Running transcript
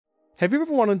Have you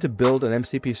ever wanted to build an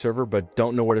MCP server but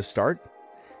don't know where to start?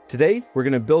 Today, we're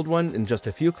going to build one in just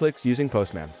a few clicks using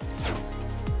Postman.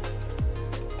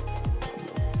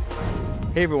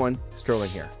 Hey everyone, Sterling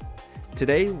here.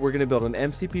 Today, we're going to build an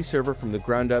MCP server from the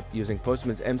ground up using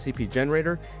Postman's MCP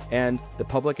Generator and the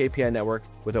public API network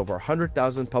with over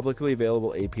 100,000 publicly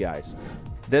available APIs.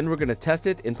 Then we're going to test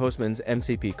it in Postman's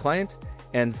MCP client,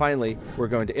 and finally, we're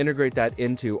going to integrate that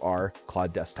into our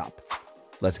Claude desktop.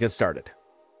 Let's get started.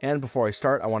 And before I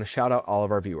start, I want to shout out all of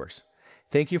our viewers.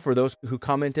 Thank you for those who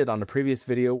commented on a previous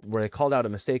video where I called out a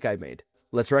mistake I made.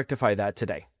 Let's rectify that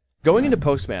today. Going into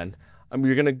Postman,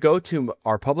 we're going to go to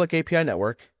our public API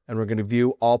network and we're going to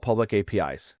view all public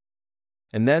APIs.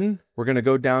 And then we're going to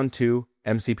go down to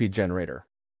MCP Generator.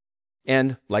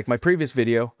 And like my previous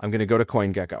video, I'm going to go to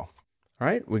CoinGecko. All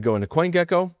right, we go into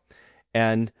CoinGecko,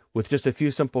 and with just a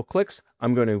few simple clicks,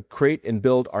 I'm going to create and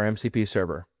build our MCP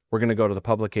server. We're going to go to the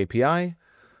public API.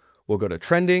 We'll go to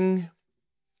trending,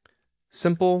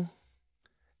 simple,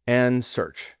 and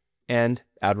search, and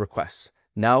add requests.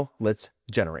 Now let's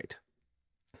generate.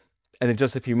 And in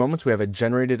just a few moments, we have a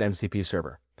generated MCP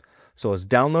server. So let's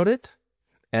download it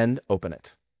and open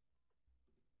it.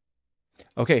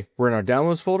 Okay, we're in our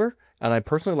downloads folder, and I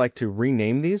personally like to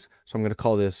rename these. So I'm going to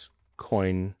call this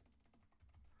CoinGecko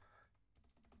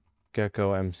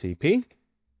MCP.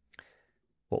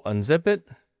 We'll unzip it.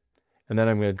 And then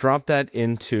I'm going to drop that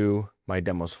into my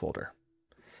demos folder.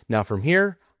 Now from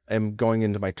here, I'm going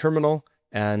into my terminal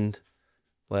and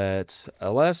let's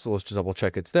just double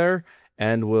check it's there,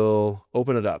 and we'll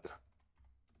open it up.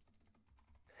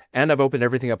 And I've opened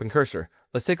everything up in Cursor.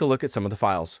 Let's take a look at some of the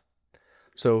files.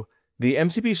 So the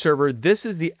MCP server, this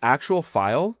is the actual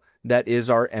file that is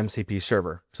our MCP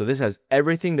server. So this has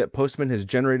everything that Postman has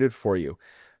generated for you,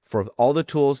 for all the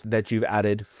tools that you've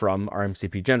added from our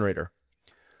MCP generator.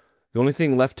 The only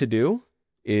thing left to do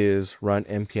is run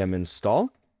npm install.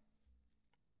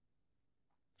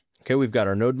 Okay, we've got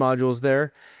our node modules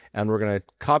there, and we're going to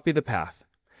copy the path.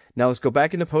 Now let's go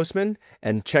back into Postman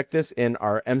and check this in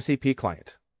our MCP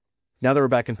client. Now that we're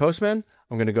back in Postman,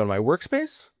 I'm going to go to my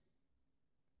workspace.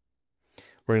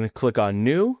 We're going to click on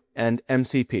New and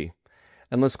MCP.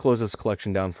 And let's close this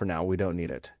collection down for now. We don't need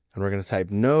it. And we're going to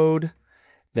type node.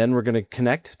 Then we're going to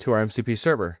connect to our MCP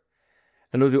server.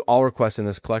 And we'll do all requests in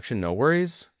this collection, no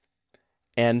worries.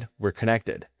 And we're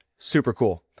connected. Super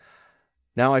cool.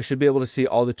 Now I should be able to see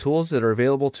all the tools that are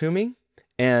available to me,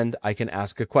 and I can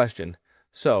ask a question.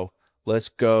 So let's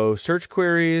go search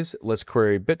queries. Let's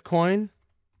query Bitcoin.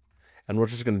 And we're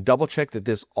just going to double check that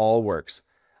this all works.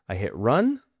 I hit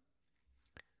run.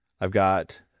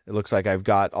 It looks like I've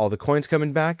got all the coins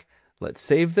coming back. Let's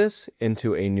save this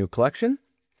into a new collection.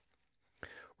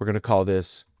 We're going to call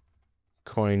this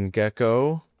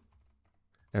CoinGecko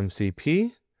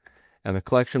MCP, and the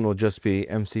collection will just be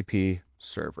MCP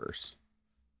servers.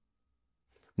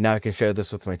 Now I can share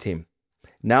this with my team.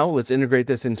 Now let's integrate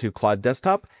this into Claude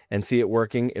Desktop and see it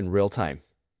working in real time.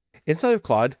 Inside of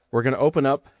Claude, we're going to open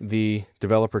up the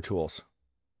developer tools.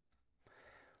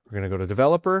 We're going to go to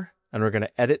developer and we're going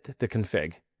to edit the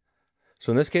config.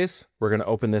 So in this case, we're going to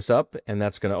open this up, and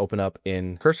that's going to open up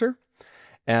in Cursor.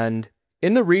 And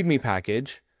in the README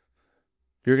package,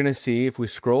 you're going to see, if we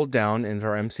scroll down into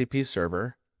our MCP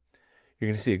server, you're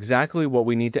going to see exactly what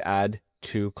we need to add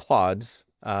to Claude's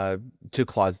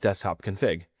desktop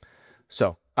config.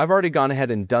 So I've already gone ahead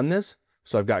and done this.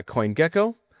 So I've got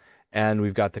CoinGecko, and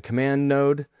we've got the command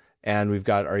node, and we've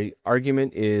got our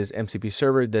argument is MCP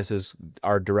server. This is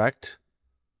our direct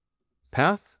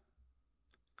path.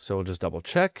 So we'll just double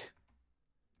check.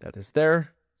 That is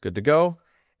there. Good to go.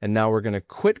 And now we're going to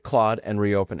quit Claude and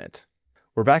reopen it.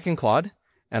 We're back in Claude.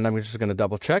 And I'm just going to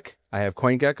double check. I have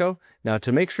CoinGecko. Now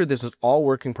to make sure this is all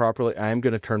working properly, I am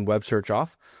going to turn web search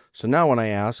off. So now when I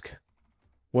ask,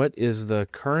 what is the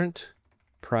current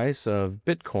price of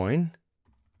Bitcoin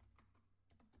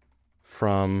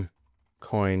from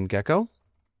CoinGecko?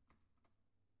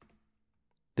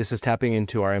 This is tapping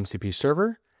into our MCP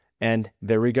server. And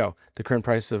there we go. The current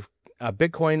price of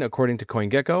Bitcoin according to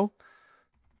CoinGecko.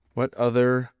 What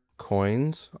other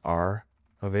coins are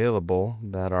available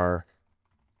that are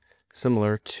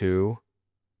similar to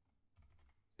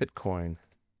Bitcoin?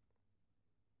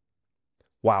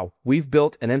 Wow, we've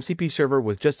built an MCP server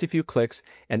with just a few clicks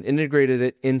and integrated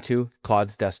it into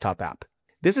Claude's desktop app.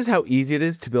 This is how easy it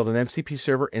is to build an MCP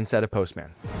server inside of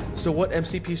Postman. So what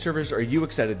MCP servers are you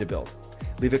excited to build?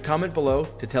 Leave a comment below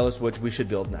to tell us what we should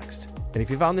build next. And if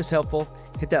you found this helpful,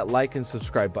 hit that like and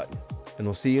subscribe button, and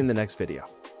we'll see you in the next video.